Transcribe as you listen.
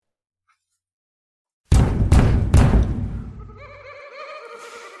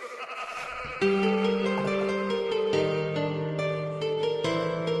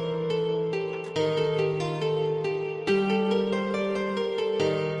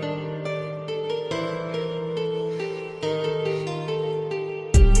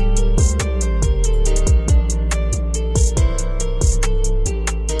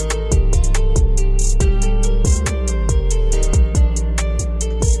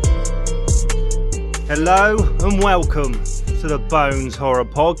Hello and welcome to the Bones Horror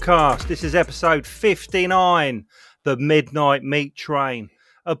Podcast. This is episode 59, The Midnight Meat Train.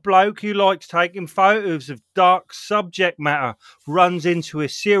 A bloke who likes taking photos of dark subject matter runs into a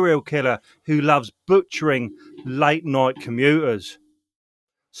serial killer who loves butchering late night commuters.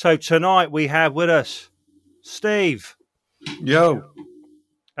 So tonight we have with us Steve. Yo.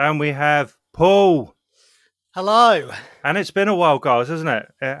 And we have Paul. Hello. And it's been a while, guys, hasn't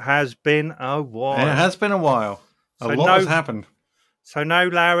it? It has been a while. It has been a while. A lot has happened. So no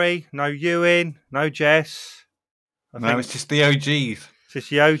Larry, no Ewan, no Jess. No, it's just the OGs. It's just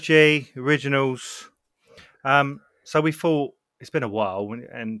the OG originals. So we thought it's been a while,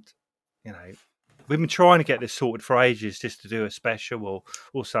 and you know we've been trying to get this sorted for ages, just to do a special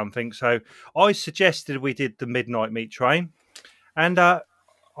or something. So I suggested we did the Midnight Meat Train, and I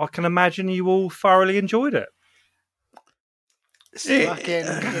can imagine you all thoroughly enjoyed it. It's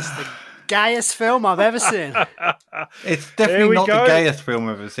the gayest film I've ever seen. It's definitely not the gayest film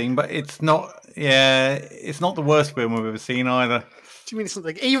I've ever seen, but it's not. Yeah, it's not the worst film I've ever seen either. Do you mean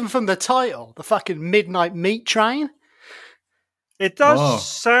something? Even from the title, the fucking Midnight Meat Train. It does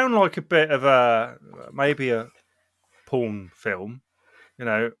sound like a bit of maybe a porn film, you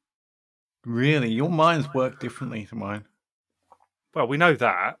know. Really, your minds work differently to mine. Well, we know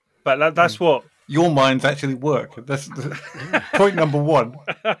that, but that's what. Your minds actually work. That's point number one.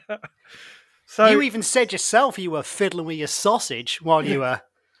 So you even said yourself you were fiddling with your sausage while you were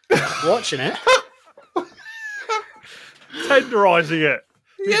watching it. Tenderising it.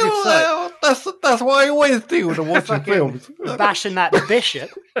 Yeah, well, that's what I always do when I'm watching films. Bashing that bishop.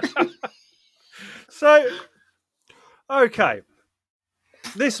 So, okay.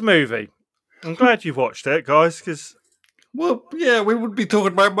 This movie, I'm glad you've watched it, guys, because... Well, yeah, we wouldn't be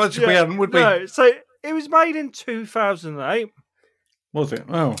talking about much if we hadn't, would we? No, so it was made in 2008. Was it?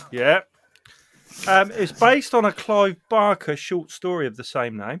 Oh. Yeah. It's based on a Clive Barker short story of the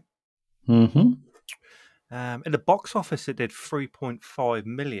same name. Mm-hmm. In the box office, it did 3.5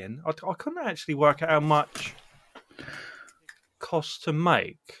 million. I couldn't actually work out how much it cost to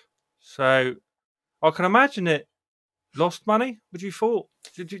make. So I can imagine it lost money. Would you thought?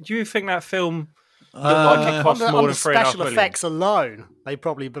 Do you think that film... like it cost more than special effects alone, they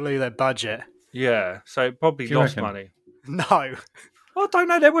probably blew their budget. Yeah, so it probably lost money. No. Well, I don't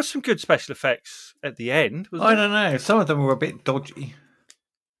know. There were some good special effects at the end. I don't know. Some of them were a bit dodgy.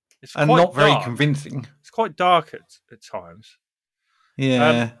 It's and not very convincing. It's quite dark at times.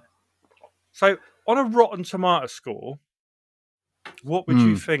 Yeah. So, on a Rotten Tomato score, what would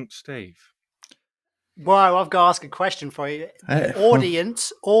you think, Steve? Well, I've got to ask a question for you.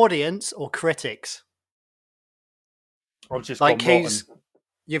 Audience, or critics? I've just like got who's rotten.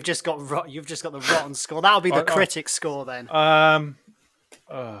 You've just got the rotten score. That'll be the critic score then.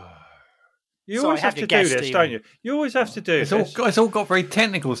 You always have to do this, don't you? You always have to do this. It's all got very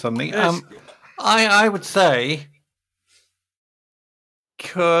technical something. I would say,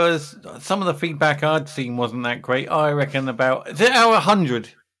 because some of the feedback I'd seen wasn't that great, I reckon about... Is it out of 100?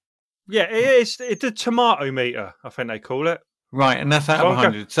 Yeah, it's the tomato meter, I think they call it. Right, and that's out of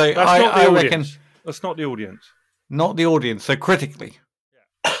 100. So that's not the audience. Reckon... That's not the audience. Not the audience, so critically.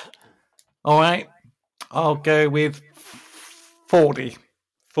 Yeah. All right, I'll go with 40.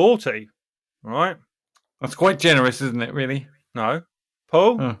 40? All right. That's quite generous, isn't it, really? No.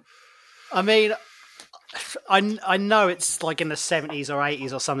 Paul? Oh. I mean, I know it's like in the 70s or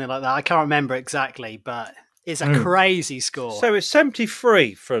 80s or something like that. I can't remember exactly, but it's a crazy score. So it's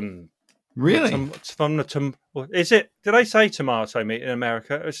 73 from... Really? Is it? Did I say tomato meter in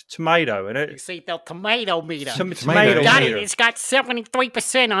America? It's tomato, isn't it? You see the tomato meter. Tomato meter. It's got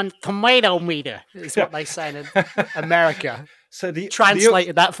 73% on tomato meter. Is what they say in America. So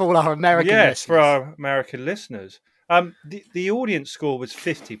translated that for all our American listeners. Yes, for our American listeners. The audience score was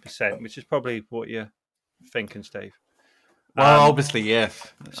 50%, which is probably what you're thinking, Steve. Well, obviously,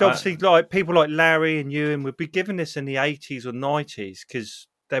 yes. So obviously, like people like Larry and Ewan would be given this in the 80s or 90s because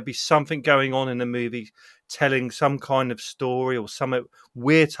there'd be something going on in the movie telling some kind of story or something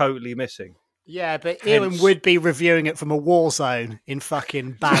we're totally missing. Yeah, but Ewan would be reviewing it from a war zone in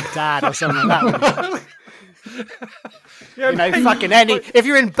fucking Baghdad or something like that. If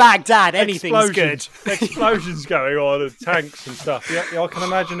you're in Baghdad, anything's good. Explosions going on and tanks and stuff. Yeah, I can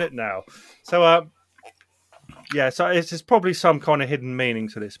imagine it now. So, so it's probably some kind of hidden meaning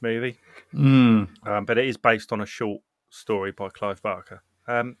to this movie. But it is based on a short story by Clive Barker.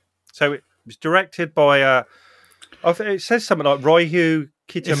 So it was directed by, it says something like Ryu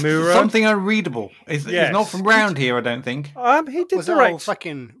Kitamura. It's something unreadable. It's not from round here, I don't think. He did direct.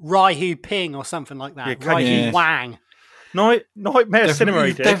 Fucking Ryu Ping or something like that. Yeah, Ryu Wang. Nightmare Cinema.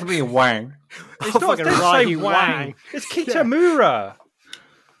 He did. Definitely a Wang. It's not fucking didn't right, say you Wang. It's Kitamura.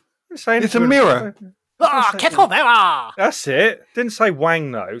 It's a mirror. Ketomera! That's it. Didn't say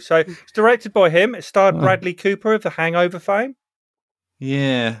Wang though. So it's directed by him. It starred Bradley Cooper of the Hangover fame.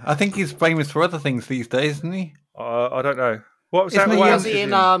 Yeah, I think he's famous for other things these days, isn't he? I don't know. What was Isn't that? he Wang? Was he in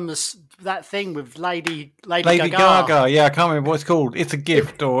that thing with Lady Lady Gaga. Yeah, I can't remember what it's called. It's a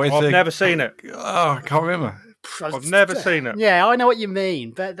gift, or it's I've never seen it. Oh, I can't remember. I've never seen it. Yeah, I know what you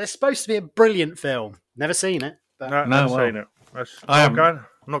mean, but they're supposed to be a brilliant film. Never seen it. But No, No, never well, seen it. I'm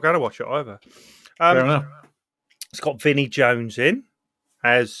I'm not going to watch it either. Fair enough. It's got Vinnie Jones in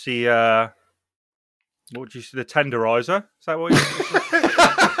as the what would you say, the tenderizer? Is that what?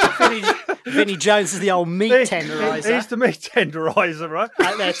 Vinnie Jones is the old meat tenderizer. He's the meat tenderizer, right?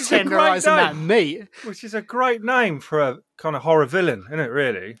 Out there Which is a great tenderising that name. meat. Which is a great name for a kind of horror villain, isn't it?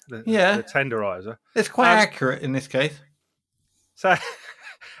 Really, the tenderizer. It's quite accurate in this case. So,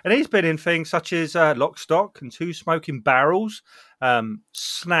 and he's been in things such as Lock, Stock and Two Smoking Barrels,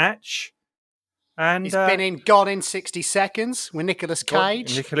 Snatch, and He's been in Gone in 60 Seconds with Nicolas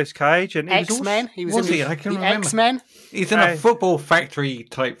Cage. Nicolas Cage, and X-Men. He was in I can the remember. X-Men. He's in a football factory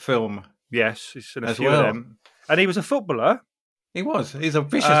type film. Yes, he's in a As few well. of them, and he was a footballer. He was. He's a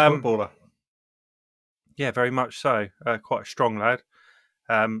vicious footballer. Yeah, very much so. Quite a strong lad.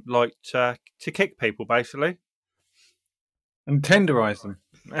 Liked to kick people, basically. And tenderise them.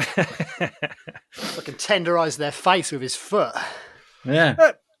 Fucking tenderise their face with his foot.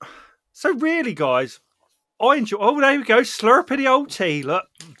 Yeah. So really, guys, I enjoy. Oh, there we go. Slurping the old tea. Look.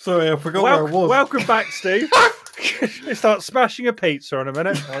 Sorry, I forgot where I was. Welcome back, Steve. They start smashing a pizza in a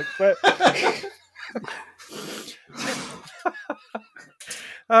minute.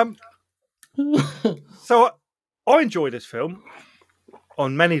 So I enjoy this film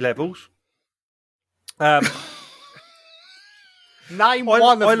on many levels. Name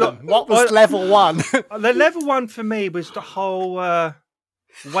one of them. What was level one? The level one for me was the whole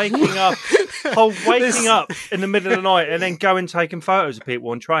waking up in the middle of the night and then going taking photos of people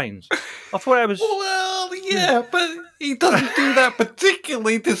on trains. I thought that was. Well, yeah, but he doesn't do that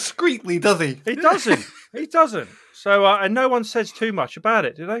particularly discreetly, does he? He doesn't. He doesn't. So, and no one says too much about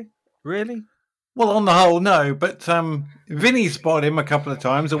it, do they? Really? Well, on the whole, no. But Vinny spotted him a couple of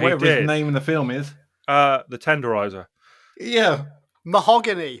times, or He whatever did. his name in the film is. The tenderizer. Yeah.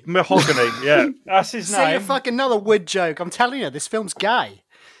 Mahogany. Yeah. That's his See, name. a fucking another wood joke. I'm telling you, this film's gay.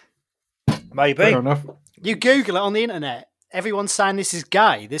 Maybe. Fair enough. You Google it on the internet. Everyone's saying this is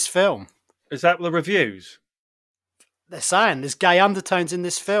gay, this film. Is that the reviews? They're saying there's gay undertones in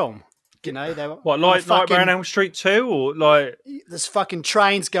this film. You know, they're What, like Nightmare on Elm Street 2? Or like. there's fucking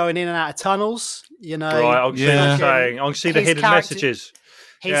trains going in and out of tunnels. You know, Right, I see what you're saying. I can see the his hidden character- messages.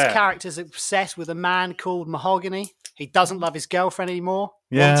 his yeah. character's obsessed with a man called Mahogany. He doesn't love his girlfriend anymore.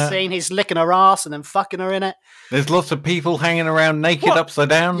 Yeah. One scene, he's licking her ass and then fucking her in it. There's lots of people hanging around naked upside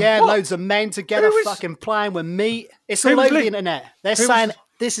down. Yeah, loads of men together Who was- fucking playing with meat. It's Who all was over the lick- internet. They're who saying was-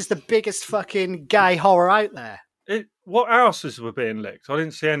 this is the biggest fucking gay horror out there. What asses were being licked? I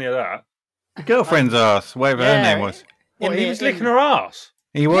didn't see any of that. The girlfriend's ass, whatever her name was. What, In he the- was licking her ass?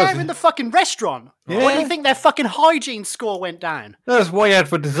 He was. Yeah, in the fucking restaurant. Yeah. What do you think their fucking hygiene score went down? That's what he had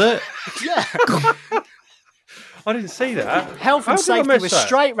for dessert. Yeah. I didn't see that. Health How and did I safety miss was that?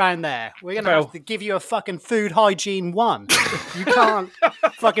 straight round there. We're going to Well- have to give you a fucking food hygiene 1. You can't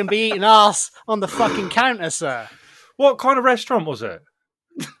fucking be eating ass on the fucking counter, sir. What kind of restaurant was it?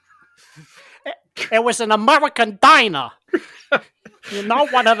 It was an American diner. You know,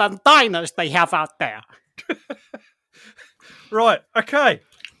 one of them diners they have out there. Right, okay.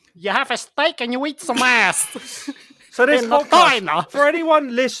 You have a steak and you eat some ass. So this In the podcast, diner. for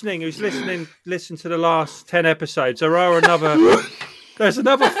anyone listening who's listen to the last 10 episodes, there's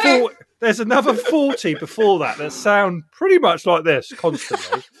another 40 before that sound pretty much like this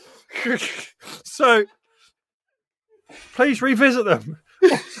constantly. So please revisit them.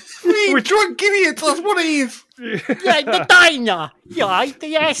 We're drunk idiots, that's what he is. Yeah, in the diner. Yeah,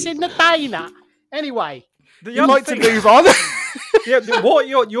 the ass in the diner. Anyway, The you other like to thing- move on? Yeah, but what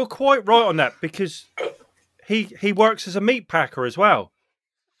you're quite right on that because he works as a meat packer as well.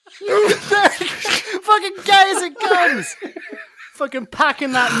 Fucking gay as it comes. Fucking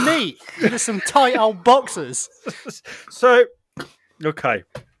packing that meat into some tight old boxes. So, okay,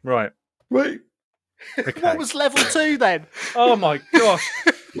 right. Wait. Okay. What was level 2 then? Oh my gosh.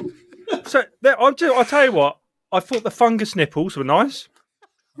 So I'll tell you what. I thought the fungus nipples were nice.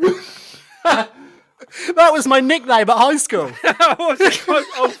 That was my nickname at high school.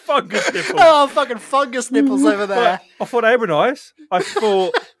 Oh, fungus nipples. Oh, fucking fungus nipples over there. I thought they were nice. I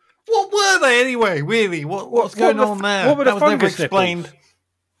thought What were they anyway? Really? What's going on there? What were the that was never fungus explained. nipples?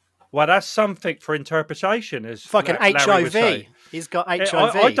 Well, that's something for interpretation. As Fucking Larry would HIV. say. He's got Yeah,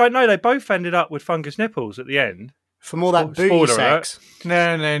 HIV. I don't know. They both ended up with fungus nipples at the end. From all that booty Spoiler alert. sex.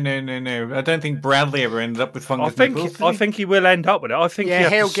 No. I don't think Bradley ever ended up with fungus nipples. I think he will end up with it. I think Yeah,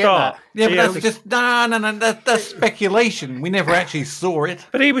 he he'll has to get start. that. Yeah, but He that's has just no. That's speculation. We never actually saw it.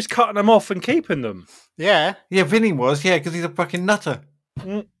 But he was cutting them off and keeping them. Yeah. Yeah, Vinny was. Yeah, because he's a fucking nutter.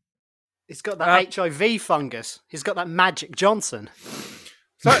 He's got that HIV fungus. He's got that Magic Johnson.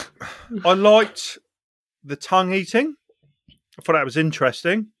 So I liked the tongue eating. I thought that was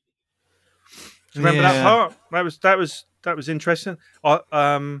interesting. Remember that part? That was interesting.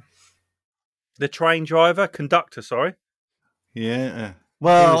 The train driver, conductor, sorry. Yeah.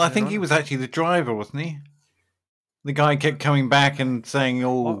 Well, was I think he was actually the driver, wasn't he? The guy kept coming back and saying,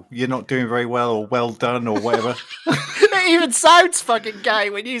 "Oh, you're not doing very well," or "Well done," or whatever. It even sounds fucking gay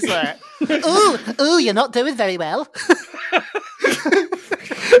when you say it. Ooh, you're not doing very well.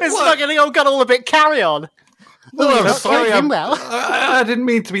 It's fucking all got all a bit carry on. Well, you're I'm not sorry. doing well. I didn't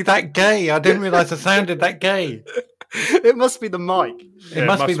mean to be that gay. I didn't realise I sounded that gay. It must be the mic. It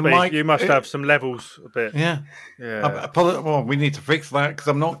must be the mic. You must have some levels a bit. Yeah. Yeah. Well, we need to fix that because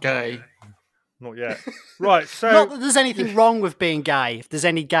I'm not gay. Not yet. Right, so Not that there's anything wrong with being gay, if there's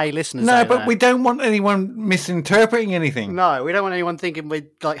any gay listeners No, out but there. we don't want anyone misinterpreting anything. No, we don't want anyone thinking we're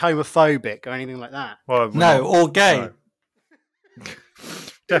like homophobic or anything like that. well, we're No, not. or gay. No.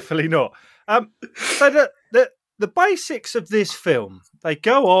 Definitely not. So the basics of this film, they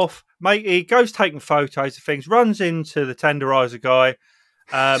go off, he goes taking photos of things, runs into the tenderizer guy,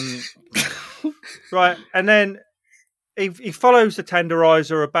 right, and then he follows the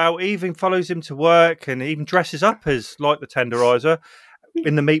tenderizer about, he even follows him to work and even dresses up as like the tenderizer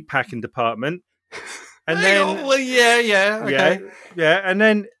in the meat packing department. And then well, yeah, okay. yeah, and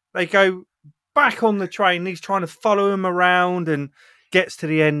then they go back on the train, and he's trying to follow him around and gets to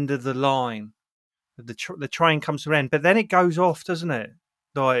the end of the line. The train comes to an end, but then it goes off, doesn't it?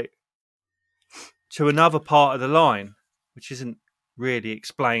 Like to another part of the line, which isn't really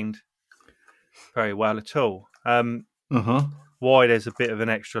explained very well at all. Why there's a bit of an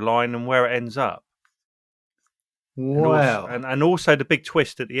extra line and where it ends up. Wow. And also the big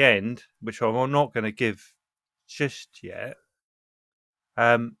twist at the end, which I'm not going to give just yet.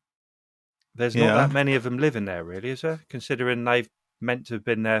 There's not that many of them living there, really, is there? Considering they've meant to have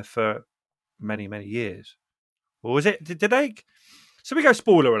been there for many, many years. Or was it? Did they? So we go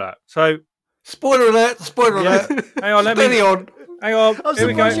spoiler alert. So Spoiler alert! Spoiler alert! hang on, Steady on. hang on. I'm Here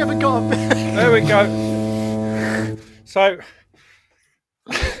we go. surprised you haven't got a bit. There we go. So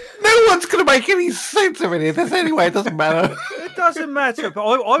No one's going to make any sense of any of this anyway. It doesn't matter. it doesn't matter, but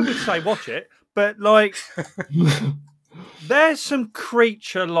I would say watch it. But like, there's some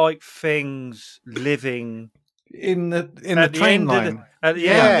creature-like things living in the at train end line. at the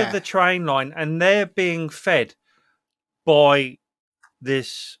Yeah. end of the train line, and they're being fed by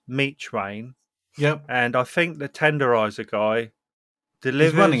this meat train. Yep. And I think the tenderizer guy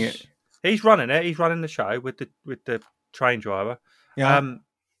delivers. He's running it. He's running it. He's running the show with the train driver. Yeah.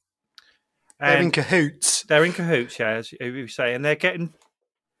 They're in And cahoots. they're in cahoots, yeah, as you say, and they're getting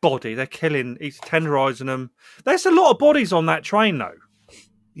body. They're killing. He's tenderizing them. There's a lot of bodies on that train, though.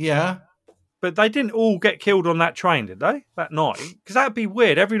 Yeah. But they didn't all get killed on that train, did they? That night? Because that'd be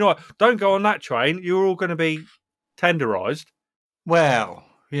weird. Every night, don't go on that train. You're all going to be tenderized. Well,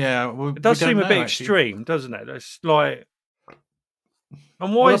 yeah. It does seem a bit extreme, doesn't it? It's like,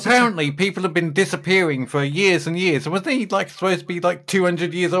 and why Well, is apparently people have been disappearing for years and years. Wasn't he like supposed to be like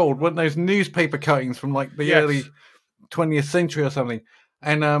 200 years old? Weren't those newspaper cuttings from like the Yes. early 20th century or something?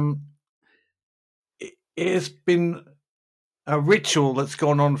 And it's been a ritual that's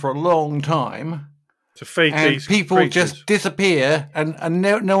gone on for a long time, to feed and these people creatures? just disappear, and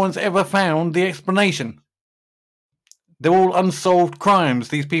no one's ever found the explanation. They're all unsolved crimes.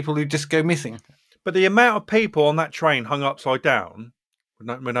 These people who just go missing. But the amount of people on that train hung upside down with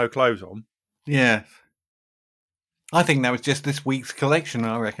no clothes on. Yeah, I think that was just this week's collection.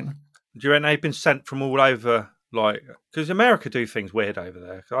 I reckon. Do you reckon they've been sent from all over? Like, because America do things weird over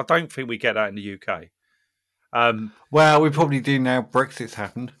there. I don't think we get that in the UK. Well, we probably do now. Brexit's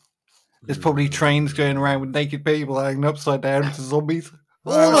happened. There's probably trains going around with naked people hanging upside down to zombies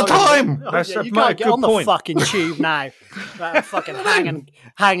all the time. That's Yeah, a you can't get good on the point. fucking tube now. That fucking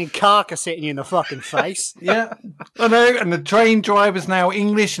hanging carcass hitting you in the fucking face. Yeah, I know. And the train driver's now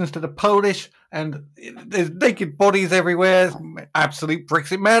English instead of Polish, and there's naked bodies everywhere. It's absolute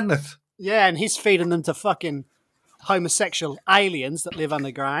Brexit madness. Yeah, and he's feeding them to fucking homosexual aliens that live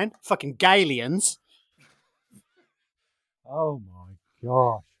underground. Fucking galians. Oh my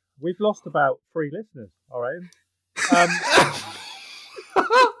gosh! We've lost about 3 listeners, all right.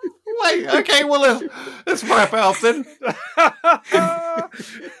 Wait, okay, well, let's wrap it up then.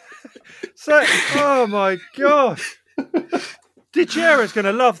 So, oh my gosh. DeGera's going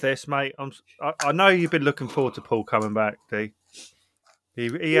to love this, mate. I know you've been looking forward to Paul coming back, D. He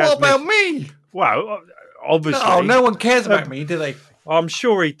What about me? Well, obviously. Oh, no one cares about me, do they? I'm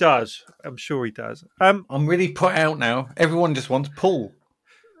sure he does. I'm really put out now. Everyone just wants Paul.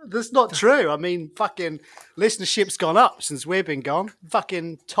 That's not true. I mean, fucking listenership's gone up since we've been gone.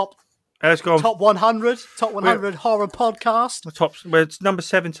 Fucking top 100 horror podcast. Well, it's number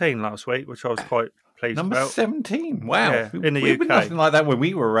 17 last week, which I was quite pleased Number about. 17. Wow. Yeah, in the We've UK. been nothing like that when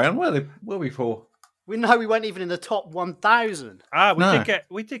we were around, were we for? We weren't even in the top 1,000.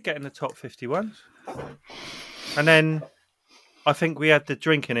 We did get in the top 50 once. And then I think we had the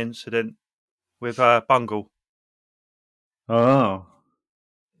drinking incident with Bungle. Oh.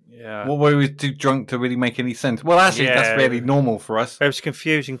 Yeah. What were we too drunk to really make any sense? Well, actually, that's fairly normal for us. It was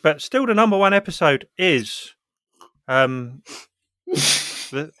confusing, but still the number 1 episode is the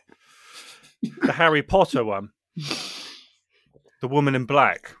Harry Potter one. The Woman in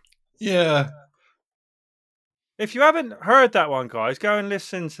Black. Yeah. If you haven't heard that one, guys, go and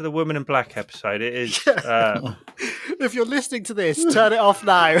listen to the Woman in Black episode. It is... If you're listening to this, turn it off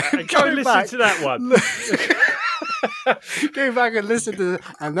now. Go and listen to that one. Go back and listen to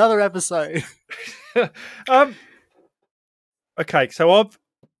another episode. Okay, so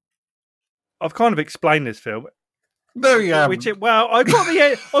I've kind of explained this film. No, you haven't. I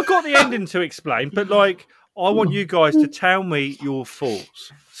got the ending to explain, but like I want you guys to tell me your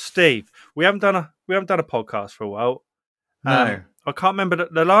thoughts. Steve, we haven't done a podcast for a while. No, I can't remember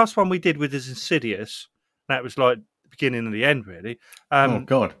the last one we did with is Insidious. That was like the beginning and the end, really. Oh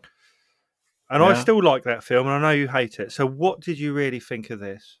God. And I still like that film, and I know you hate it. So what did you really think of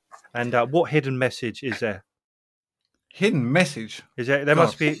this? And what hidden message is there? Hidden message? Is there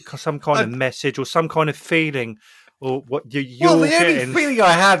must be some kind of message or some kind of feeling or what you're the getting. only feeling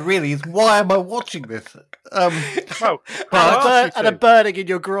I had really is, why am I watching this? And a burning in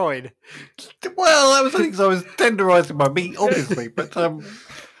your groin. Well, that was only because I was tenderising my meat, obviously. But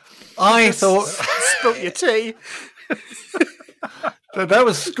I thought... Spilt your tea. So that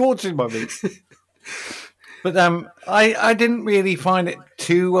was scorching my meat. But I didn't really find it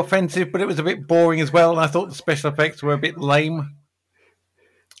too offensive, but it was a bit boring as well, and I thought the special effects were a bit lame.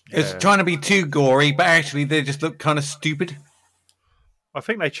 Yeah. It was trying to be too gory, but actually they just looked kind of stupid. I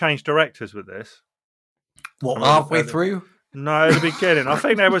think they changed directors with this. What, halfway through? No, at the beginning. I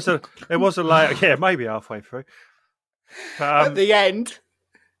think there was a later, maybe halfway through. At the end.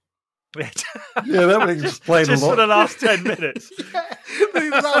 Yeah, that would explain a lot. Just for the last 10 minutes.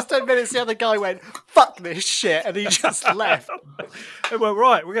 The last 10 minutes, the other guy went, fuck this shit, and he just left. They went,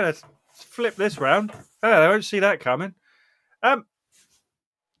 right, we're going to flip this round. Oh, they won't see that coming.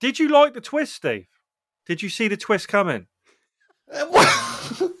 Did you like the twist, Steve? Did you see the twist coming? As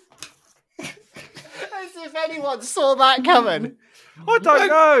if anyone saw that coming. I don't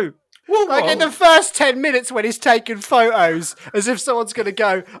know. Like in the first 10 minutes when he's taking photos, as if someone's going to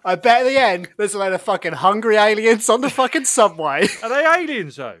go, I bet at the end there's a load of fucking hungry aliens on the fucking subway. Are they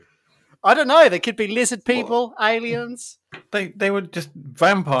aliens, though? I don't know. They could be lizard people, aliens. They were just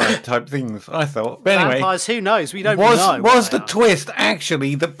vampire type things, I thought. But anyway, vampires, who knows? We don't know. Was the twist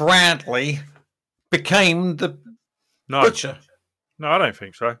actually that Bradley became the butcher? No, I don't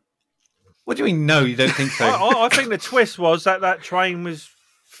think so. What do you mean, no, you don't think so? I think the twist was that train was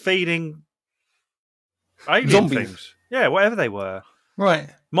feeding alien zombies. Things. Yeah, whatever they were. Right.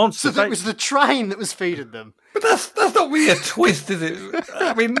 Monsters. So it was the train that was feeding them. But that's not really a twist, is it?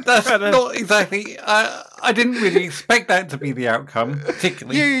 I mean, that's not exactly... I didn't really expect that to be the outcome,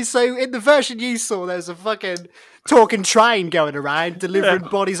 particularly. So in the version you saw, there's a fucking talking train going around, delivering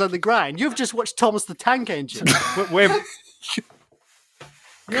bodies on the ground. You've just watched Thomas the Tank Engine. with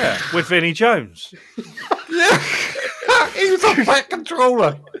Vinnie Jones. Yeah. He was on Fat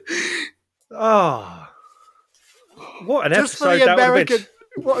Controller. Oh. What an just episode that would have been.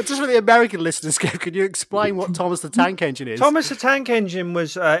 Just for the American listeners, Kev, could you explain what Thomas the Tank Engine is? Thomas the Tank Engine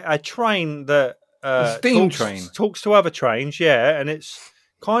was a train that talks to other trains, and it's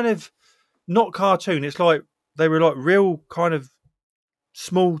kind of not cartoon. It's like they were like real kind of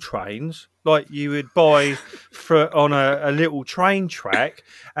small trains, like you would buy on a little train track.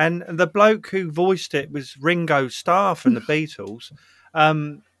 And the bloke who voiced it was Ringo Starr from the Beatles. I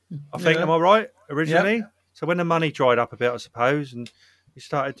think, am I right? Originally. Yep. So when the money dried up a bit, I suppose, and he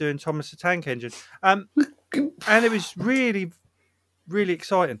started doing Thomas the Tank Engine. And it was really, really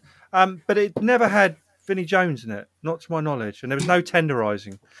exciting. But it never had Vinnie Jones in it, not to my knowledge, and there was no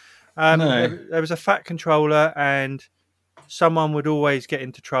tenderising. No. There was a fat controller, and someone would always get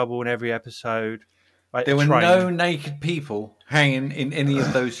into trouble in every episode. Like there were no naked people hanging in any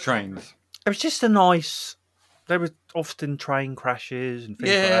of those trains. It was just a nice. There were often train crashes and things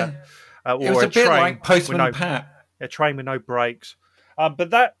like that. Or it was a bit like Postman Pat. A train with no brakes. But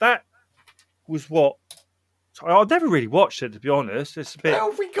that was what. I never really watched it, to be honest. It's a bit.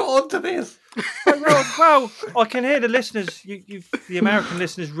 How have we got onto this? well, I can hear the listeners, the American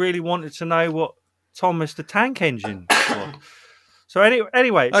listeners, really wanted to know what Thomas the Tank Engine was. So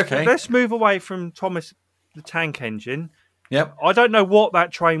anyway, okay. Let's move away from Thomas the Tank Engine. Yep. I don't know what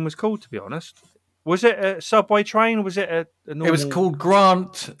that train was called, to be honest. Was it a subway train or was it a normal... It was called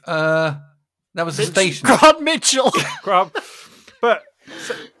Grant... that was a station. Grant Mitchell! But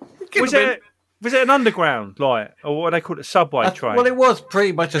was it an underground, like, or what they called a subway train? Well, it was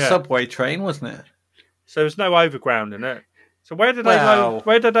pretty much a subway train, wasn't it? So there's no overground in it. So where did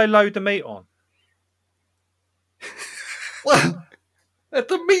they load the meat on? Well, at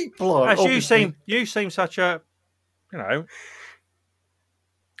the meat plant. As you seem such a,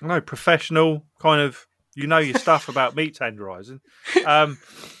 professional kind of, your stuff about meat tenderising.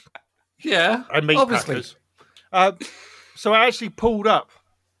 Yeah, and meat packers. So I actually pulled up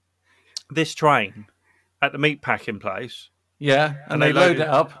this train at the meat packing place. Yeah, and they load it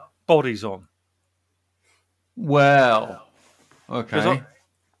up. Bodies on. Well, okay.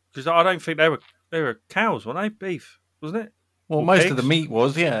 Because I don't think they were cows, weren't they? Beef, wasn't it? Well, most of the meat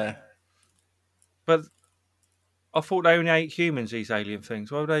was, yeah. But I thought they only ate humans, these alien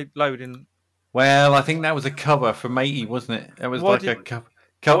things. Why were they loading? Well, I think that was a cover for Matey, wasn't it? That was why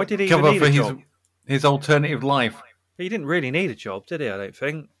cover did he for his alternative life. He didn't really need a job, did he? I don't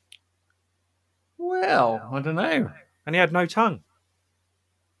think. Well, I don't know. And he had no tongue.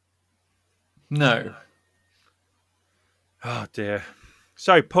 No. Oh, dear.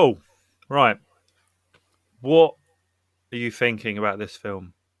 So, Paul, right. What are you thinking about this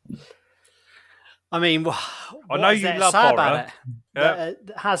film? I mean, I know you love horror. About it that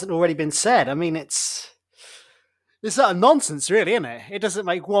hasn't already been said. I mean, it's sort of nonsense, really, isn't it? It doesn't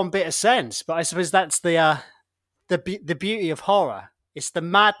make one bit of sense. But I suppose that's the beauty of horror. It's the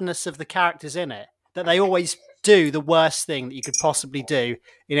madness of the characters in it, that they always do the worst thing that you could possibly do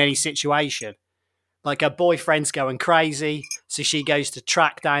in any situation. Like her boyfriend's going crazy, so she goes to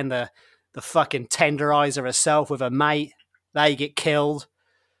track down the fucking tenderizer herself with her mate. They get killed.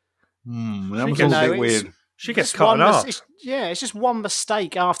 That was a bit weird. She gets cut off. It's just one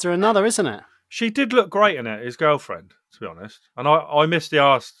mistake after another, isn't it? She did look great in it, his girlfriend, to be honest. And I missed the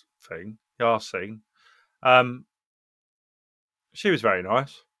arse scene. She was very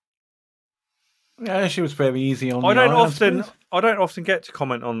nice. Yeah, she was very easy on. I don't often get to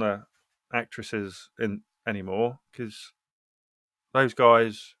comment on the actresses anymore because those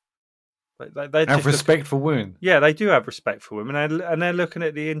guys they have respect for women. Yeah, they do have respect for women, and they're looking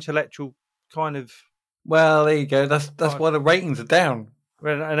at the intellectual kind of. Well, there you go. That's why the ratings are down.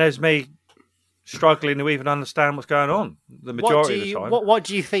 And there's me struggling to even understand what's going on the majority of the time. What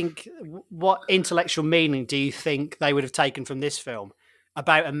do you think? What intellectual meaning do you think they would have taken from this film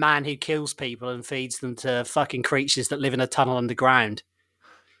about a man who kills people and feeds them to fucking creatures that live in a tunnel underground?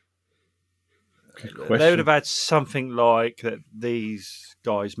 They would have had something like that. These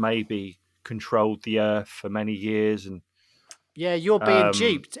guys maybe controlled the earth for many years, and yeah, you're being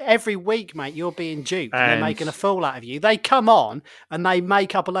duped every week, mate. You're being duped. They're making a fool out of you. They come on and they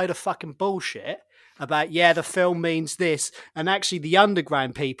make up a load of fucking bullshit about the film means this, and actually the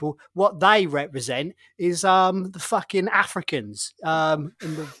underground people, what they represent is the fucking Africans, and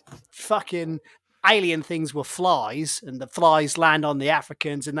the fucking alien things were flies, and the flies land on the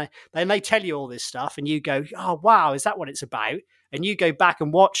Africans, and they tell you all this stuff, and you go, oh wow, is that what it's about? And you go back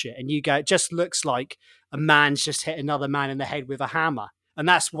and watch it, and you go, it just looks like a man's just hit another man in the head with a hammer, and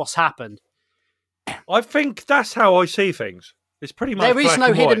that's what's happened. I think that's how I see things. It's pretty much there is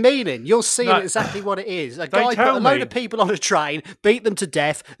no hidden white. Meaning. You'll see exactly what it is. A guy put a load of people on a train, beat them to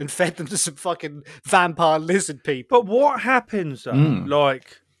death, and fed them to some fucking vampire lizard people. But what happens, though?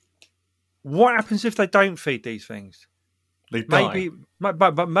 What happens if they don't feed these things? They die.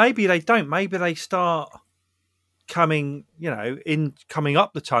 But maybe they don't. Maybe they start coming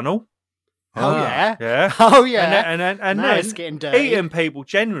up the tunnel. Oh yeah. Yeah. Oh yeah. And then it's getting dirty. Eating people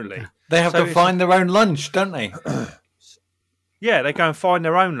generally. They have to find their own lunch, don't they? Yeah, they go and find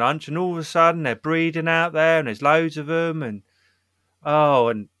their own lunch, and all of a sudden they're breeding out there, and there's loads of them, and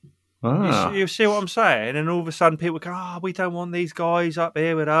you see what I'm saying? And all of a sudden people go, we don't want these guys up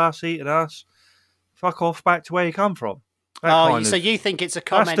here with us, eating us. Fuck off back to where you come from. So you think it's a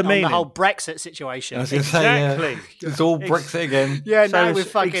comment on the whole Brexit situation? I was going to say, it's all Brexit again. Yeah, so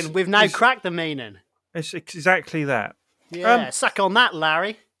we've now cracked the meaning. It's exactly that. Yeah, suck on that,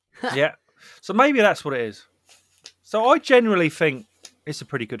 Larry. Yeah. So maybe that's what it is. So I generally think it's a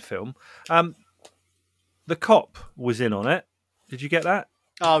pretty good film. The cop was in on it. Did you get that?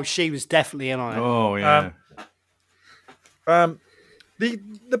 Oh, she was definitely in on it. Oh, yeah.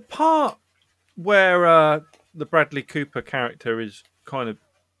 The part where the Bradley Cooper character is kind of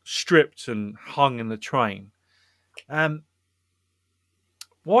stripped and hung in the train. Why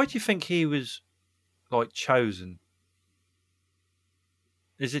do you think he was chosen?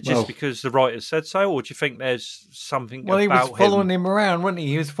 Is it just because the writers said so, or do you think there's something about him? Well, he was following him around, wasn't he?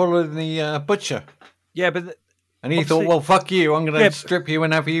 He was following the butcher. Yeah, but... and he thought, well, fuck you, I'm going to strip you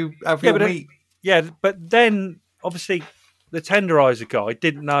and have your meat. Yeah, but then, obviously, the tenderizer guy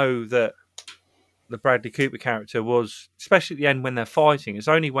didn't know that the Bradley Cooper character was, especially at the end when they're fighting, it's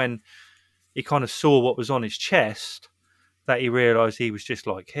only when he kind of saw what was on his chest that he realised he was just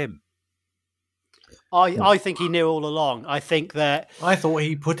like him. I think he knew all along. I thought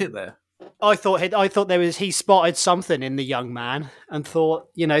he put it there. I thought he spotted something in the young man and thought,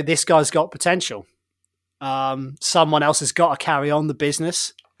 this guy's got potential. Someone else has got to carry on the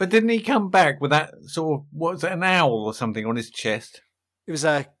business. But didn't he come back with that sort of, what was it, an owl or something on his chest? It was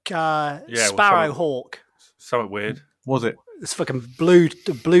a sparrow hawk. Something weird. Was it? It's fucking blue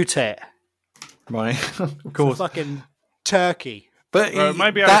tit. Right, of course. Fucking turkey. But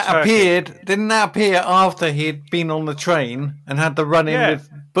maybe didn't that appear after he'd been on the train and had the run-in with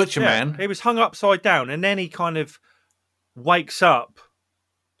Butcher Man? He was hung upside down and then he kind of wakes up.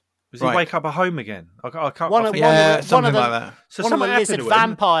 Does he wake up at home again? I can't. Something like that. So one of the lizard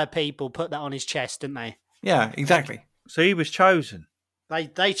vampire people put that on his chest, didn't they? Yeah, exactly. So he was chosen.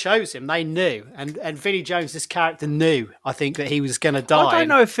 They chose him. They knew, and Vinnie Jones, this character, knew. I think that he was going to die. I don't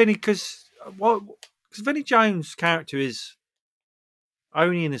know if because Vinnie Jones' character is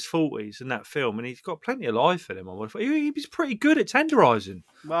only in his 40s in that film, and he's got plenty of life in him. He was pretty good at tenderising.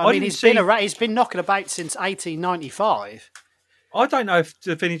 Well, I mean, he's been knocking about since 1895. I don't know if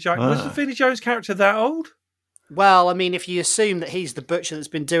Vinnie Jones was the Vinnie Jones character that old. Well, I mean, if you assume that he's the butcher that's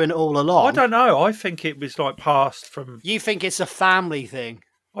been doing it all along, I don't know. I think it was passed from. You think it's a family thing?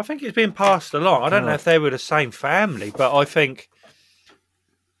 I think it's been passed along. I don't know if they were the same family, but I think.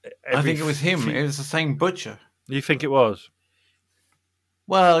 I think it was him. It was the same butcher. You think it was?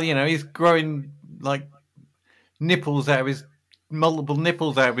 Well, he's growing nipples out of his multiple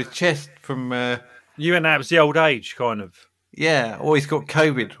nipples out of his chest from. You and that was the old age kind of. Yeah, or he's got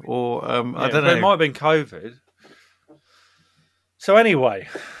COVID, or I don't know. It might have been COVID. So anyway,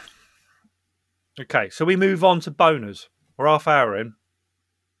 okay, so we move on to boners. We're half hour in.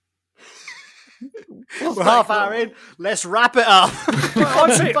 We're half hour in. Let's wrap it up.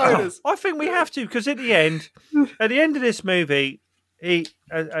 I think we have to, because at the end of this movie,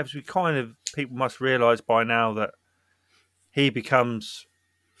 as we people must realise by now that he becomes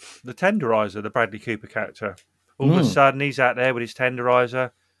the tenderizer, the Bradley Cooper character. All of a sudden, he's out there with his tenderising,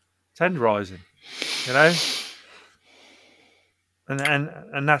 and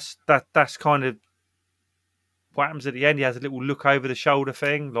that's kind of what happens at the end. He has a little look over the shoulder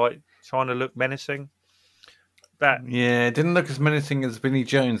thing, trying to look menacing. It didn't look as menacing as Vinnie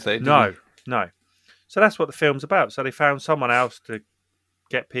Jones, though. No. So that's what the film's about. So they found someone else to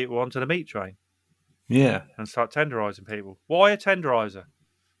get people onto the meat train. Yeah, and start tenderising people. Why a tenderizer?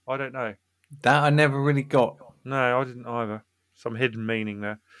 I don't know. That I never really got. No, I didn't either. Some hidden meaning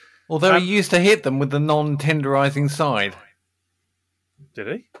there. Although he used to hit them with the non-tenderising side. Did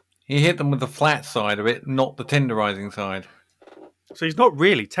he? He hit them with the flat side of it, not the tenderising side. So he's not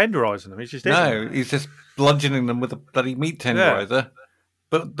really tenderising them. He's just he's just bludgeoning them with a bloody meat tenderizer,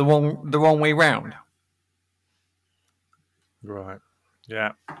 but the wrong way round. Right.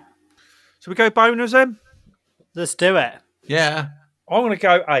 Yeah. So we go boners then. Let's do it. Yeah. I'm going to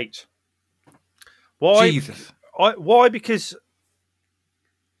go 8. Why? Jesus. Why? Because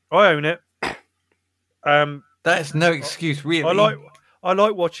I own it. That's no excuse, really. I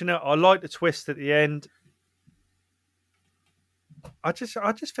like watching it. I like the twist at the end. I just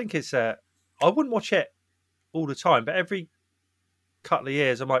think it's I wouldn't watch it all the time, but every couple of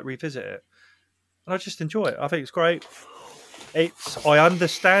years I might revisit it, and I just enjoy it. I think it's great. I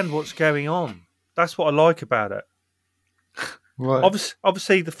understand what's going on. That's what I like about it. Right.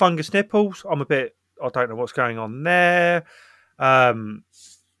 Obviously, the fungus nipples. I don't know what's going on there.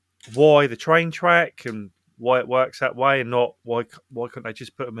 Why the train track and why it works that way, and not why couldn't they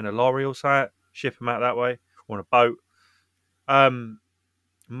just put them in a lorry or something, ship them out that way, or on a boat?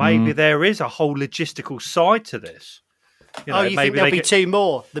 Maybe there is a whole logistical side to this. You know, you think there'll be two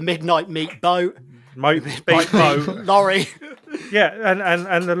more? The Midnight Meat Boat, boat, lorry. Yeah,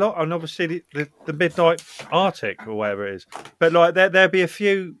 and a lot, and obviously the Midnight Arctic or whatever it is. But like there'll be a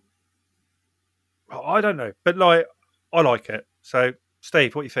few. I don't know, but like I like it. So,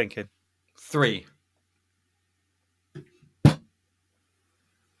 Steve, what are you thinking? 3.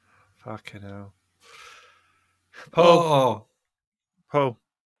 Fucking hell. Paul.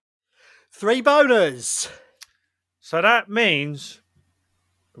 3 boners. So that means,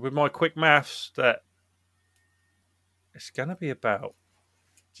 with my quick maths, that it's going to be about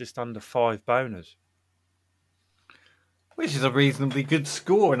just under 5 boners. Which is a reasonably good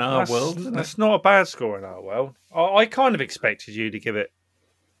score in our world, isn't it? That's not a bad score in our world. I kind of expected you to give it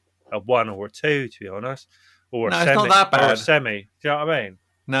a 1 or a 2, to be honest. Or a No, semi. it's not that bad. Or a semi. Do you know what I mean?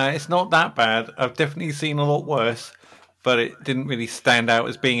 No, it's not that bad. I've definitely seen a lot worse, but it didn't really stand out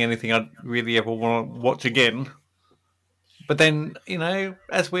as being anything I'd really ever want to watch again. But then, you know,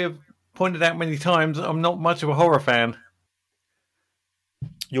 as we've pointed out many times, I'm not much of a horror fan.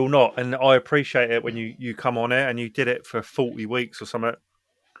 You're not, and I appreciate it when you come on it, and you did it for 40 weeks or something.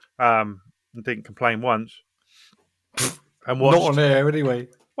 And didn't complain once. And watched, not on air, anyway.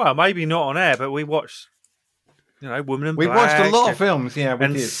 Well, maybe not on air, but we watched, you know, Woman in We Black. watched a lot of films, yeah, we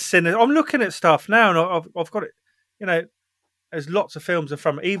and did. Sinners. I'm looking at stuff now, and I've got it. You know, there's lots of films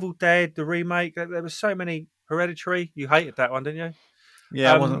from Evil Dead, the remake. There were so many. Hereditary. You hated that one, didn't you?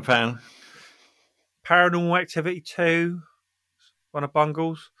 Yeah, I wasn't a fan. Paranormal Activity 2. One of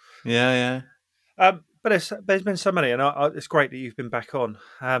Bungles. Yeah. But there's been so many, and it's great that you've been back on.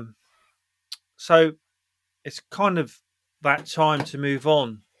 So it's kind of that time to move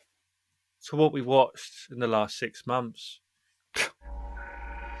on to what we watched in the last 6 months.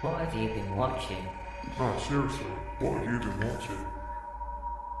 What have you been watching? No, seriously, what have you been watching?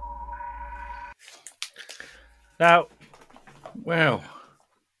 Now, well,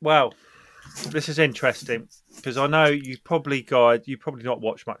 this is interesting because I know you probably not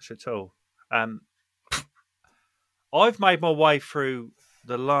watched much at all. I've made my way through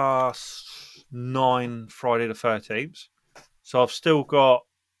the last 9 Friday the 13th, so I've still got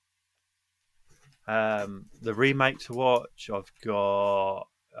the remake to watch. I've got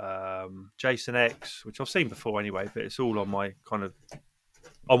Jason X, which I've seen before anyway, but it's all on my kind of.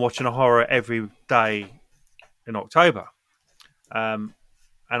 I'm watching a horror every day in October. And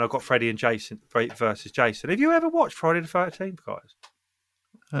I've got Freddy and Jason versus Jason. Have you ever watched Friday the 13th, guys?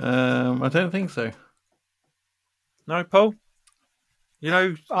 I don't think so. No, Paul?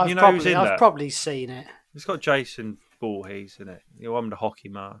 Who's in there? I've probably seen it. It's got Jason Voorhees in it. I'm the hockey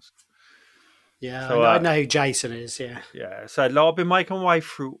mask. Yeah, so, I know who Jason is, yeah. Yeah, so I've been making my way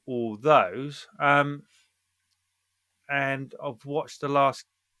through all those. And I've watched the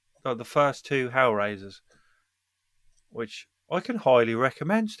first 2 Hellraisers, which I can highly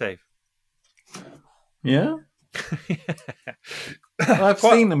recommend, Steve. Yeah? I've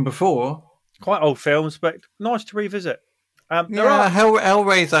seen them before. Quite old films, but nice to revisit.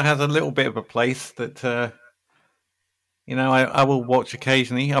 Hellraiser has a little bit of a place that, I will watch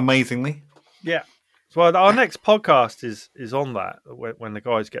occasionally, amazingly. Yeah. So our next podcast is on that, when the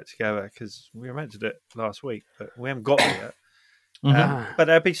guys get together, because we were meant to do it last week, but we haven't got it yet. But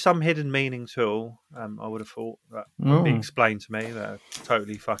there'd be some hidden meaning to it all. I would have thought that would be explained to me. That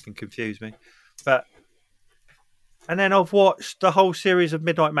totally fucking confused me. And then I've watched the whole series of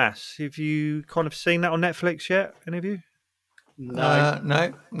Midnight Mass. Have you kind of seen that on Netflix yet? Any of you?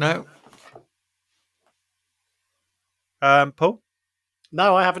 No. Paul?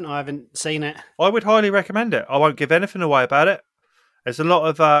 No, I haven't seen it. I would highly recommend it. I won't give anything away about it. There's a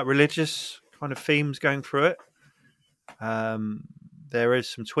lot of religious kind of themes going through it. There is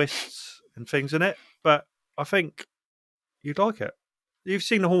some twists and things in it, but I think you'd like it. You've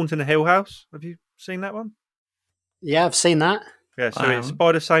seen The Haunting of Hill House. Have you seen that one? Yeah, I've seen that. Yeah, so it's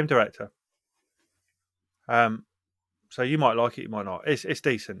by the same director. So you might like it, you might not. It's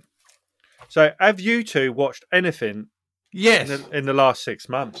decent. So have you two watched anything? Yes. In the last 6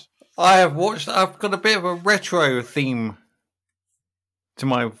 months? I have watched. I've got a bit of a retro theme to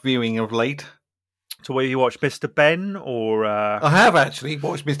my viewing of late. So where you watch Mr. Ben or... I have actually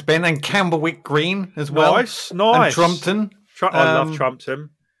watched Mr. Ben and Camberwick Green as well. Nice. And Trumpton. I love Trumpton.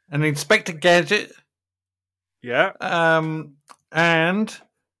 And Inspector Gadget. Yeah. And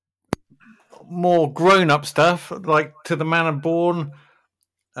more grown-up stuff, like To the Manor Born,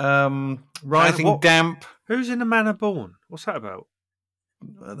 Rising Damp. Who's in The Manor Born? What's that about?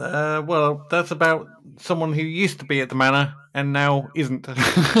 Well, that's about someone who used to be at the manor and now isn't.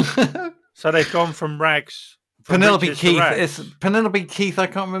 So they've gone from rags. Penelope Keith. It's Penelope Keith. I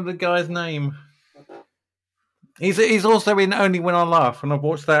can't remember the guy's name. He's also in Only When I Laugh, and I've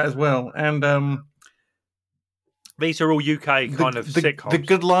watched that as well. And these are all UK kind of sitcoms. The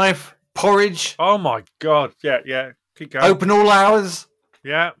Good Life, Porridge. Oh my god! Yeah. Keep going. Open All Hours.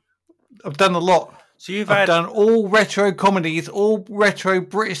 Yeah, I've done a lot. So I've done all retro comedies, all retro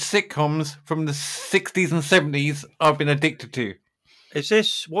British sitcoms from the 60s and 70s. I've been addicted to. Is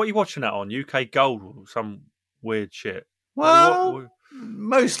this what are you watching that on? UK Gold or some weird shit? Well,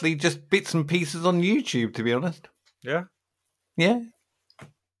 mostly just bits and pieces on YouTube, to be honest. Yeah. Yeah.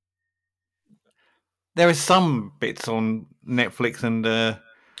 There are some bits on Netflix and...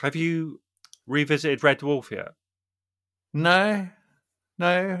 Have you revisited Red Dwarf yet? No,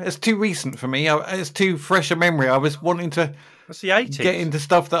 it's too recent for me. It's too fresh a memory. I was wanting to That's the 80s. Get into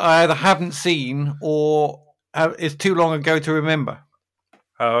stuff that I either haven't seen or is too long ago to remember.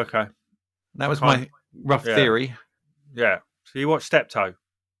 Oh, okay. That was my rough theory. Yeah. So you watched Steptoe?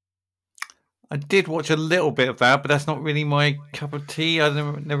 I did watch a little bit of that, but that's not really my cup of tea. I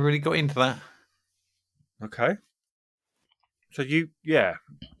never really got into that. Okay. So you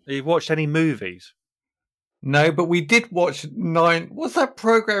watched any movies? No, but we did watch What's that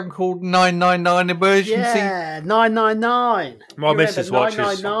program called? 999 Emergency. Yeah, 999. My missus watches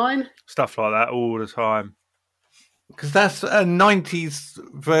 999? stuff like that all the time. Because that's a 90s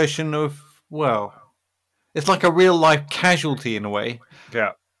version of, well, it's like a real life Casualty in a way.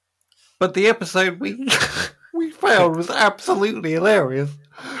 Yeah. But the episode we found was absolutely hilarious.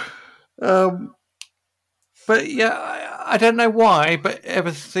 But yeah, I don't know why, but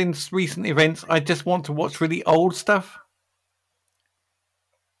ever since recent events, I just want to watch really old stuff.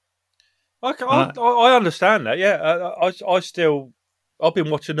 I understand that. Yeah, I've been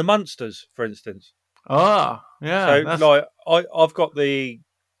watching The Munsters, for instance. Ah, yeah. So I've got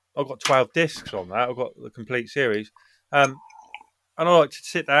 12 discs on that. I've got the complete series, and I like to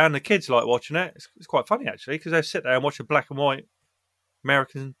sit down. The kids like watching it. It's quite funny actually because they sit there and watch a black and white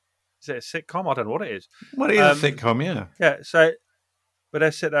American. Is it a sitcom? I don't know what it is. Well, it is a sitcom, yeah. Yeah, so, but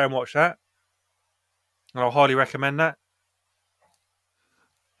they sit there and watch that. And I highly recommend that.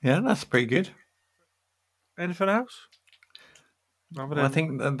 Yeah, that's pretty good. Anything else? I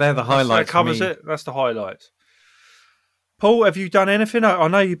think they're the highlights. That covers it. That's the highlights. Paul, have you done anything? I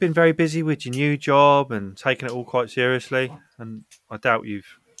know you've been very busy with your new job and taking it all quite seriously. And I doubt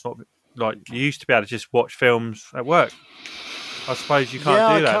you've not, like you used to be able to just watch films at work. I suppose you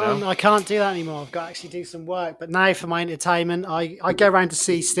can't do that now. I can't do that anymore. I've got to actually do some work. But now for my entertainment, I go around to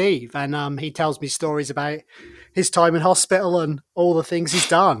see Steve and he tells me stories about his time in hospital and all the things he's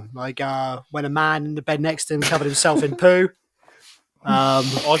done. Like when a man in the bed next to him covered himself in poo. I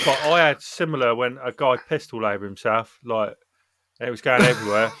had similar when a guy pissed all over himself. Like it was going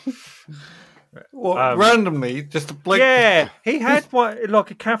everywhere. Randomly, just a bloke. Yeah, he had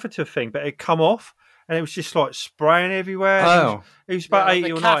like a catheter thing, but it'd come off. And it was just like spraying everywhere. Oh. It was about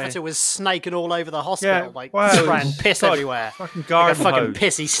 80 or 90. The catheter was snaking all over the hospital, spraying piss like everywhere. Fucking like a fucking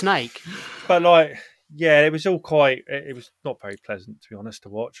pissy snake. But it was all it was not very pleasant, to be honest, to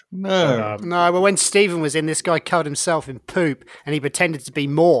watch. No. No, but when Stephen was in, this guy covered himself in poop and he pretended to be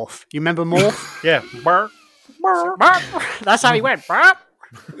Morph. You remember Morph? Yeah. That's how he went.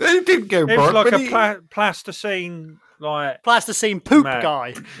 He did go It was like a plasticine, Plasticine poop man.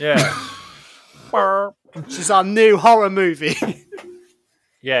 guy. Yeah. This is our new horror movie.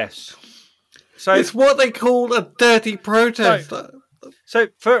 Yes. So it's what they call a dirty protest. So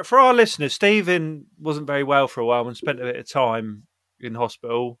for our listeners, Stephen wasn't very well for a while and spent a bit of time in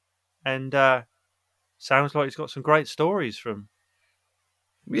hospital, and sounds like he's got some great stories from.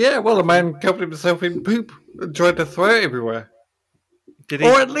 Yeah, well, a man covered himself in poop and tried to throw it everywhere. Did he?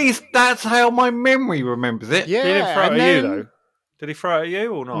 Or at least that's how my memory remembers it. Yeah, Did he throw it at you though? Did he throw it at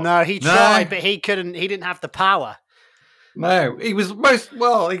you or not? No, he tried, but he couldn't. He didn't have the power. No, he was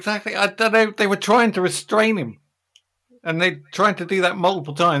exactly. I don't know. They were trying to restrain him, and they tried to do that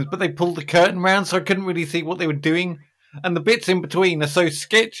multiple times, but they pulled the curtain round, so I couldn't really see what they were doing. And the bits in between are so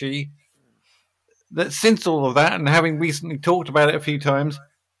sketchy that since all of that, and having recently talked about it a few times,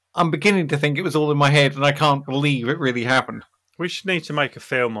 I'm beginning to think it was all in my head, and I can't believe it really happened. We should need to make a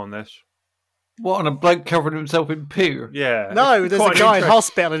film on this. What, on a bloke covering himself in poo? Yeah. No, there's a guy in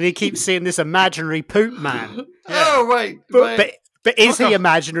hospital and he keeps seeing this imaginary poop man. Yeah. Oh, right. But is he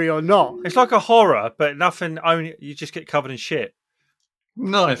imaginary or not? It's like a horror, but nothing. Only you just get covered in shit.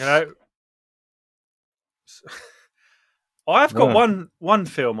 Nice. You know. I've got one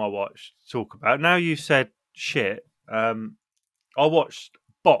film I watched to talk about. Now you said shit. I watched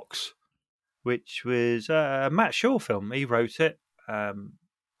Box, which was a Matt Shaw film. He wrote it. I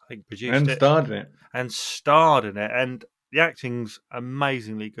think produced and it. And starred in it. And the acting's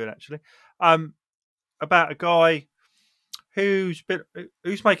amazingly good, actually. about a guy who's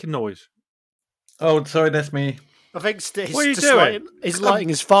making noise. Oh, sorry, that's me. I think what are you doing? He's lighting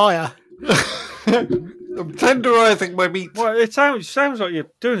his fire. I'm tenderising my meat. Well, it sounds like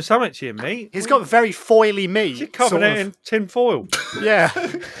you're doing something to your meat. He's got very foily meat. You're covering it in tin foil. Yeah.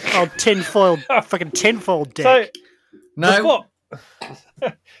 Oh, fucking tinfoil dick. So, No.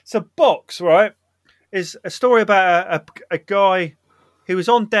 It's a box, right? Is a story about a guy who was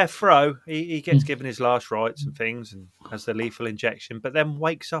on death row. He gets given his last rites and things and has the lethal injection, but then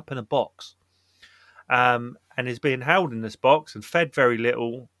wakes up in a box. And is being held in this box and fed very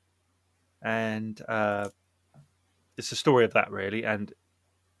little. And it's a story of that, really. And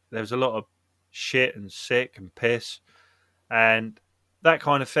there's a lot of shit and sick and piss and that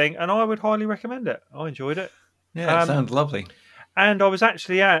kind of thing. And I would highly recommend it. I enjoyed it. Yeah, it sounds lovely. And I was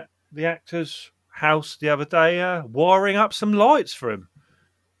actually at the actor's house the other day wiring up some lights for him.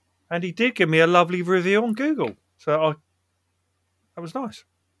 And he did give me a lovely review on Google. So that was nice.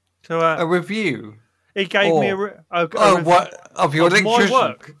 So a review? He gave me what? Of your electrician? My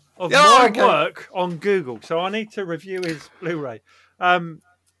work. My work on Google. So I need to review his Blu-ray.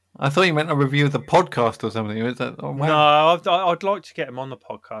 I thought you meant a review of the podcast or something. Is that? Oh, wow. No, I'd like to get him on the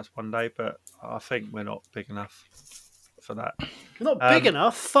podcast one day, but I think we're not big enough for that. Not big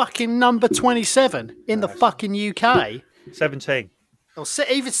enough? Fucking number 27 in the fucking UK. 17. Oh,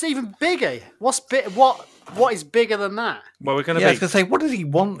 it's even bigger. What is bigger than that? Well, we're going to I was going to say, what does he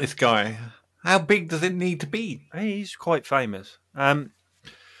want, this guy? How big does it need to be? He's quite famous.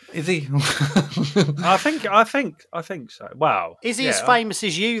 Is he? I think so. Wow. Is he as famous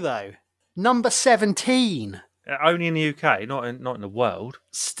as you though? Number 17. Only in the UK, not in the world.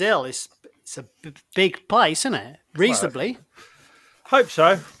 Still, it's a big place, isn't it? Reasonably. Well, hope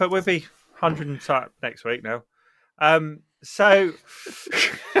so, but we'll be 100 and something next week now. So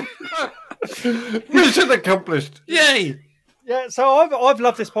mission accomplished! Yay! Yeah. So I've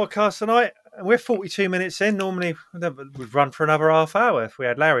loved this podcast tonight. We're 42 minutes in. Normally, we'd run for another half hour if we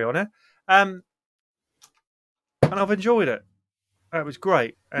had Larry on it. And I've enjoyed it. That was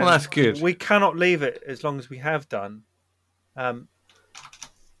great. And well, that's good. We cannot leave it as long as we have done.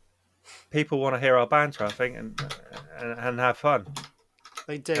 People want to hear our banter, I think, and have fun.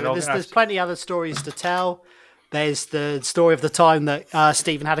 They do. There's plenty of other stories to tell. There's the story of the time that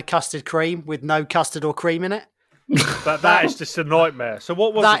Stephen had a custard cream with no custard or cream in it. That is just a nightmare. So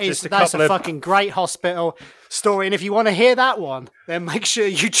what was it? That's a fucking great hospital story. And if you want to hear that one, then make sure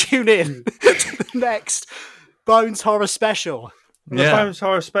you tune in to the next Bones Horror Special. The Bones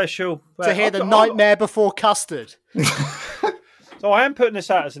Horror Special. To hear the nightmare before custard. So I am putting this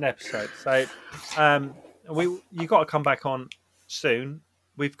out as an episode. So you got to come back on soon.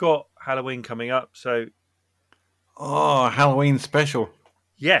 We've got Halloween coming up. So Halloween special.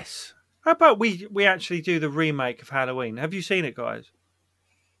 Yes. How about we actually do the remake of Halloween? Have you seen it, guys?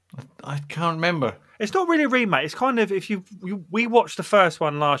 I can't remember. It's not really a remake. It's kind of we watched the first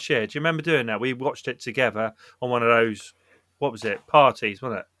one last year. Do you remember doing that? We watched it together on one of those. What was it? Parties,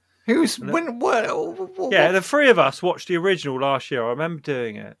 wasn't it? Yeah, the three of us watched the original last year. I remember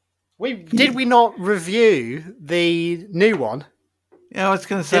doing it. Did we not review the new one? Yeah, I was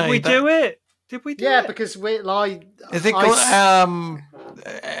going to say. Did we do it? Did we do it? Yeah, because we like. Is it got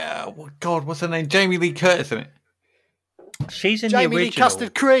God, what's her name? Jamie Lee Curtis in it. She's in Jamie the original. Lee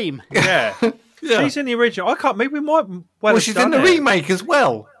Custard Cream. Yeah. She's in the original. I can't. Maybe we might. Well, she's in the remake as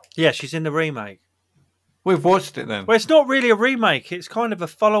well. Yeah, she's in the remake. We've watched it then. Well, it's not really a remake. It's kind of a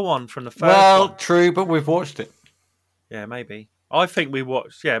follow-on from the first one. one. True, but we've watched it. Yeah, maybe. I think we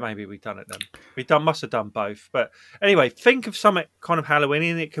watched. Yeah, maybe we've done it then. Must have done both. But anyway, think of something kind of Halloween,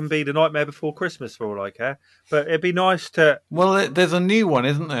 and it can be The Nightmare Before Christmas for all I care. But it'd be nice to. Well, there's a new one,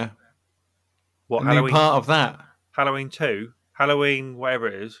 isn't there? What? A Halloween? New part of that. Halloween 2, Halloween, whatever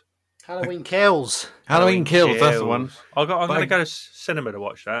it is. Halloween Kills. Halloween Kills. That's the one. I'm going to go to cinema to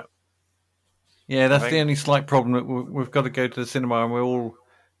watch that. Yeah, that's the only slight problem. That we've got to go to the cinema, and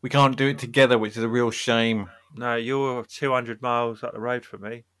we can't do it together, which is a real shame. No, you're 200 miles up the road from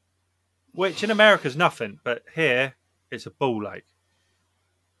me, which in America is nothing, but here it's a ball ache.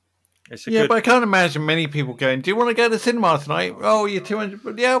 But I can't imagine many people going, do you want to go to the cinema tonight? Oh, you're 200,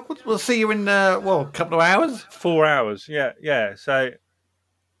 but yeah, we'll see you in, a couple of hours? 4 hours, yeah. So,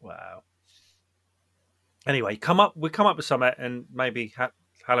 wow. Anyway, we come up with something, and maybe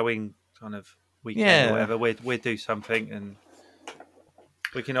Halloween kind of weekend or whatever, we'll do something, and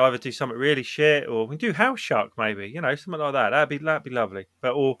we can either do something really shit, or we can do House Shark, maybe, something like that. That'd be lovely.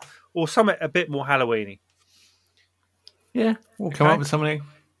 But or something a bit more Halloweeny. Yeah, we'll come up with something.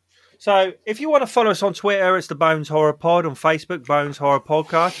 So, if you want to follow us on Twitter, it's the Bones Horror Pod. On Facebook, Bones Horror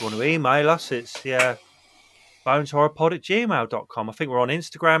Podcast. If you want to email us, it's boneshorrorpod@gmail.com. I think we're on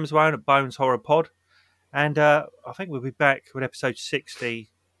Instagram as well at boneshorrorpod. And I think we'll be back with episode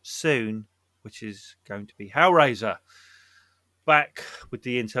 60 soon, which is going to be Hellraiser. Back with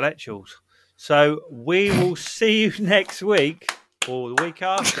the intellectuals. So we will see you next week or the week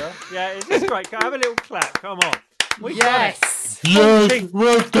after. Yeah, it's great. Have a little clap. Come on. Yes. Yes,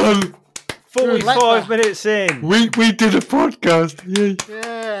 well done. 45 minutes in. We did a podcast. Yay.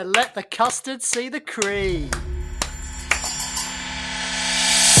 Yeah, let the custard see the cream.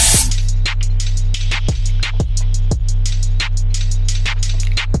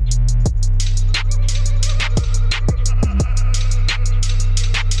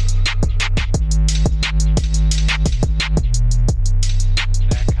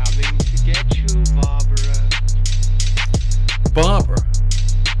 Barbara.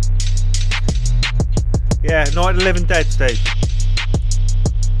 Yeah, Night of the Living Dead, Steve.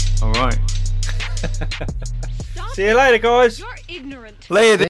 All right. See you later, guys. You're ignorant. Later.